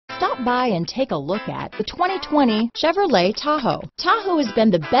Stop by and take a look at the 2020 Chevrolet Tahoe. Tahoe has been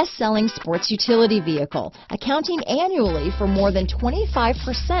the best-selling sports utility vehicle, accounting annually for more than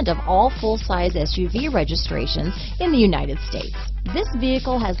 25% of all full-size SUV registrations in the United States. This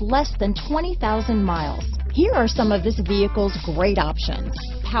vehicle has less than 20,000 miles. Here are some of this vehicle's great options: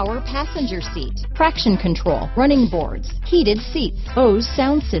 power passenger seat, traction control, running boards, heated seats, Bose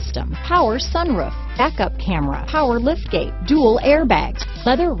sound system, power sunroof, backup camera, power liftgate, dual airbags,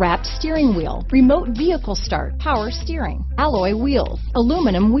 leather-wrapped steering wheel, remote vehicle start, power steering, alloy wheels,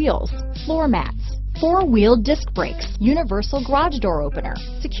 aluminum wheels, floor mats, four-wheel disc brakes, universal garage door opener,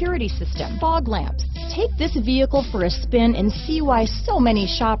 security system, fog lamps. Take this vehicle for a spin and see why so many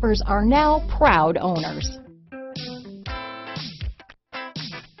shoppers are now proud owners.